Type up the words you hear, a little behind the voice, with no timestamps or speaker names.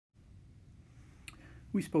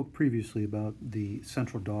We spoke previously about the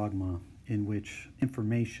central dogma in which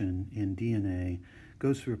information in DNA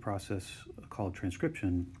goes through a process called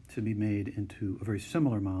transcription to be made into a very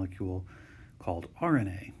similar molecule called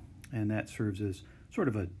RNA. And that serves as sort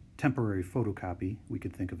of a temporary photocopy, we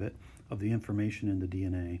could think of it, of the information in the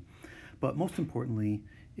DNA. But most importantly,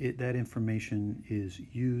 that information is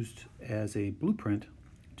used as a blueprint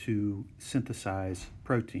to synthesize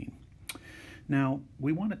protein. Now,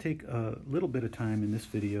 we want to take a little bit of time in this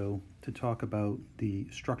video to talk about the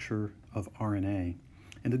structure of RNA.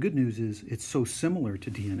 And the good news is it's so similar to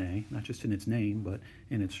DNA, not just in its name, but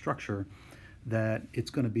in its structure, that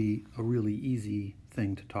it's going to be a really easy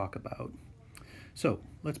thing to talk about. So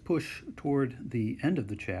let's push toward the end of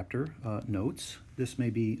the chapter notes. This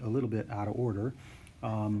may be a little bit out of order,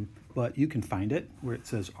 but you can find it where it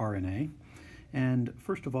says RNA. And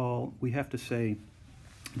first of all, we have to say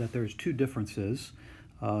that there's two differences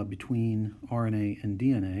between RNA and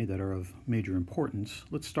DNA that are of major importance.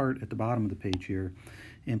 Let's start at the bottom of the page here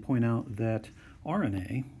and point out that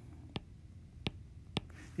RNA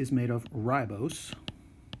is made of ribose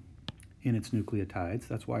in its nucleotides.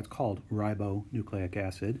 That's why it's called ribonucleic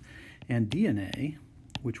acid. And DNA,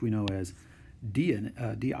 which we know as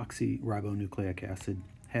deoxyribonucleic acid,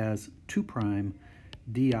 has 2'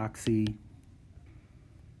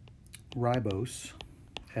 deoxyribose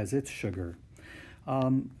as its sugar.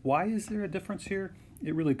 Why is there a difference here?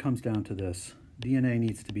 It really comes down to this. DNA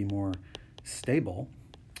needs to be more stable,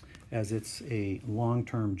 as it's a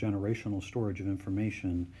long-term generational storage of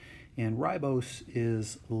information, and ribose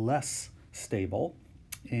is less stable,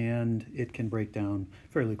 and it can break down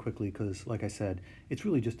fairly quickly because, like I said, it's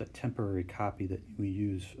really just a temporary copy that we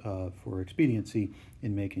use for expediency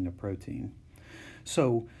in making a protein.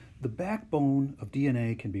 So the backbone of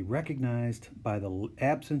DNA can be recognized by the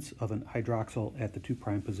absence of an hydroxyl at the 2'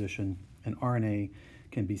 position, and RNA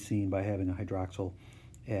can be seen by having a hydroxyl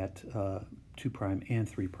at 2' and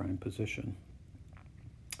 3' position.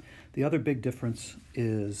 The other big difference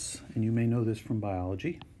is, and you may know this from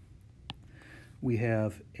biology, we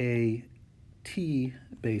have A T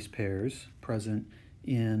base pairs present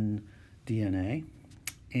in DNA,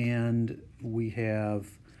 and we have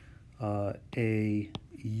A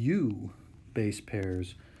U base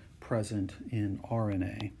pairs present in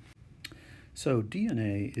RNA. So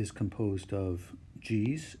DNA is composed of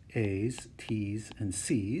G's, A's, T's, and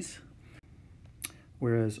C's,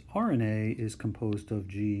 whereas RNA is composed of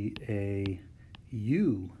G, A,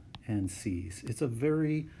 U, and C's. It's a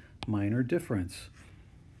very minor difference.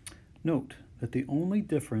 Note that the only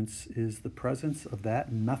difference is the presence of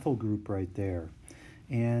that methyl group right there.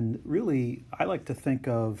 And really, I like to think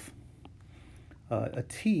of a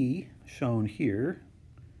T shown here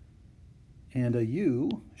and a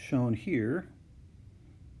U shown here.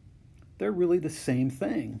 They're really the same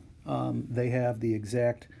thing. They have the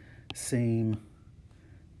exact same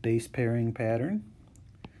base pairing pattern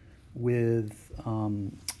with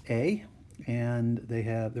A, and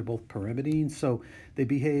they're both pyrimidines, so they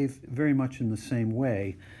behave very much in the same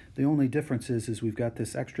way. The only difference is we've got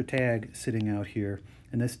this extra tag sitting out here,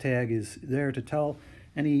 and this tag is there to tell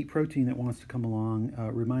any protein that wants to come along,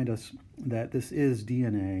 remind us that this is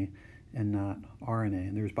DNA and not RNA.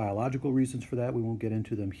 And there's biological reasons for that. We won't get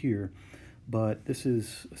into them here, but this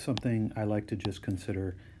is something I like to just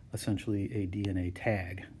consider essentially a DNA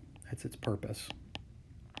tag. That's its purpose.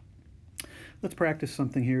 Let's practice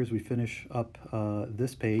something here as we finish up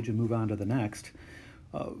this page and move on to the next.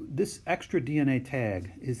 This extra DNA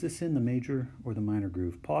tag, is this in the major or the minor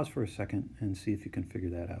groove? Pause for a second and see if you can figure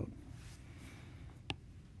that out.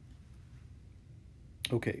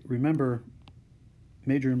 Okay, remember,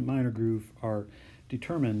 major and minor groove are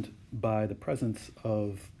determined by the presence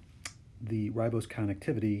of the ribose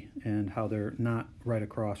connectivity and how they're not right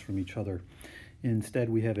across from each other. Instead,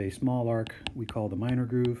 we have a small arc we call the minor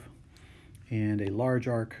groove, and a large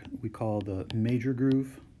arc we call the major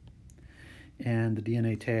groove, and the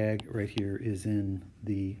DNA tag right here is in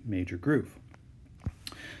the major groove.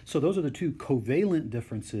 So those are the two covalent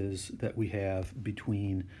differences that we have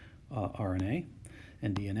between RNA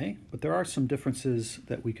and DNA, but there are some differences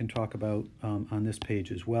that we can talk about on this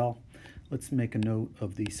page as well. Let's make a note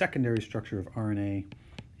of the secondary structure of RNA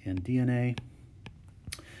and DNA.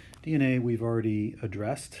 DNA we've already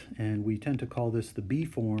addressed, and we tend to call this the B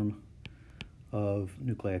form of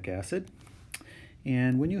nucleic acid.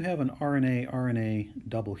 And when you have an RNA-RNA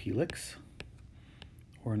double helix,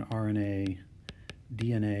 or an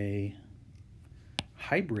RNA-DNA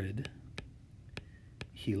hybrid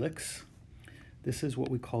helix, this is what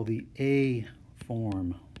we call the A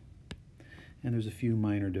form. and there's a few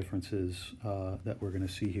minor differences that we're going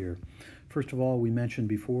to see here. First of all, we mentioned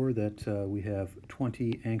before that we have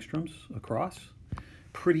 20 angstroms across,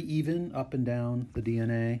 pretty even up and down the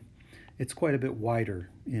DNA. It's quite a bit wider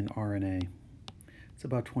in RNA. It's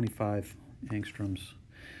about 25 angstroms.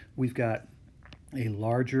 We've got a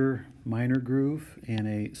larger minor groove and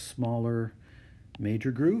a smaller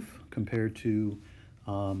major groove compared to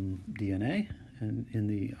DNA. And in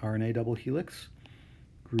the RNA double helix,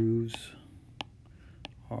 grooves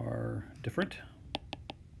are different.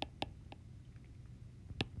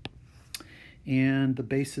 And the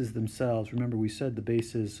bases themselves, remember we said the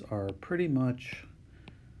bases are pretty much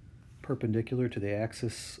perpendicular to the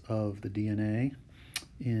axis of the DNA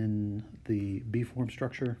in the B form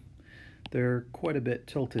structure. They're quite a bit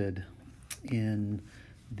tilted in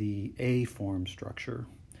the A form structure.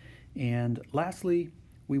 And lastly,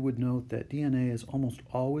 we would note that DNA is almost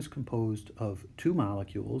always composed of two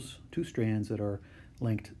molecules, two strands that are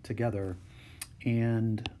linked together,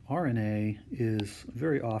 and RNA is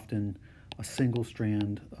very often a single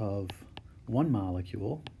strand of one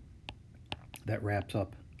molecule that wraps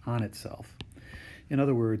up on itself. In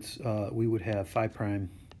other words, we would have 5' and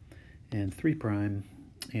 3',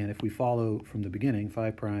 and if we follow from the beginning,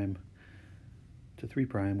 5' to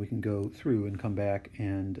 3', we can go through and come back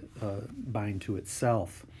and bind to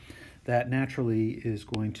itself. That naturally is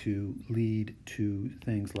going to lead to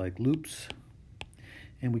things like loops,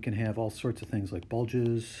 and we can have all sorts of things like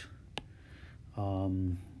bulges,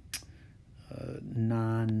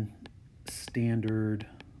 non-standard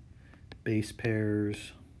base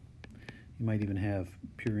pairs. You might even have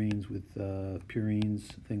purines with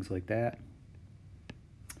purines, things like that.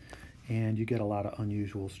 And you get a lot of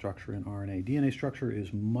unusual structure in RNA. DNA structure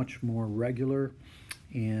is much more regular,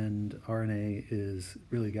 and RNA is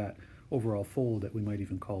really got overall fold that we might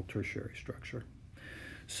even call tertiary structure.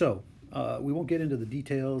 So we won't get into the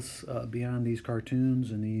details beyond these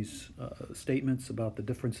cartoons and these statements about the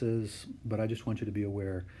differences, but I just want you to be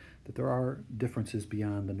aware that there are differences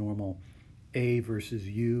beyond the normal A versus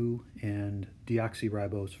U and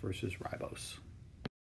deoxyribose versus ribose.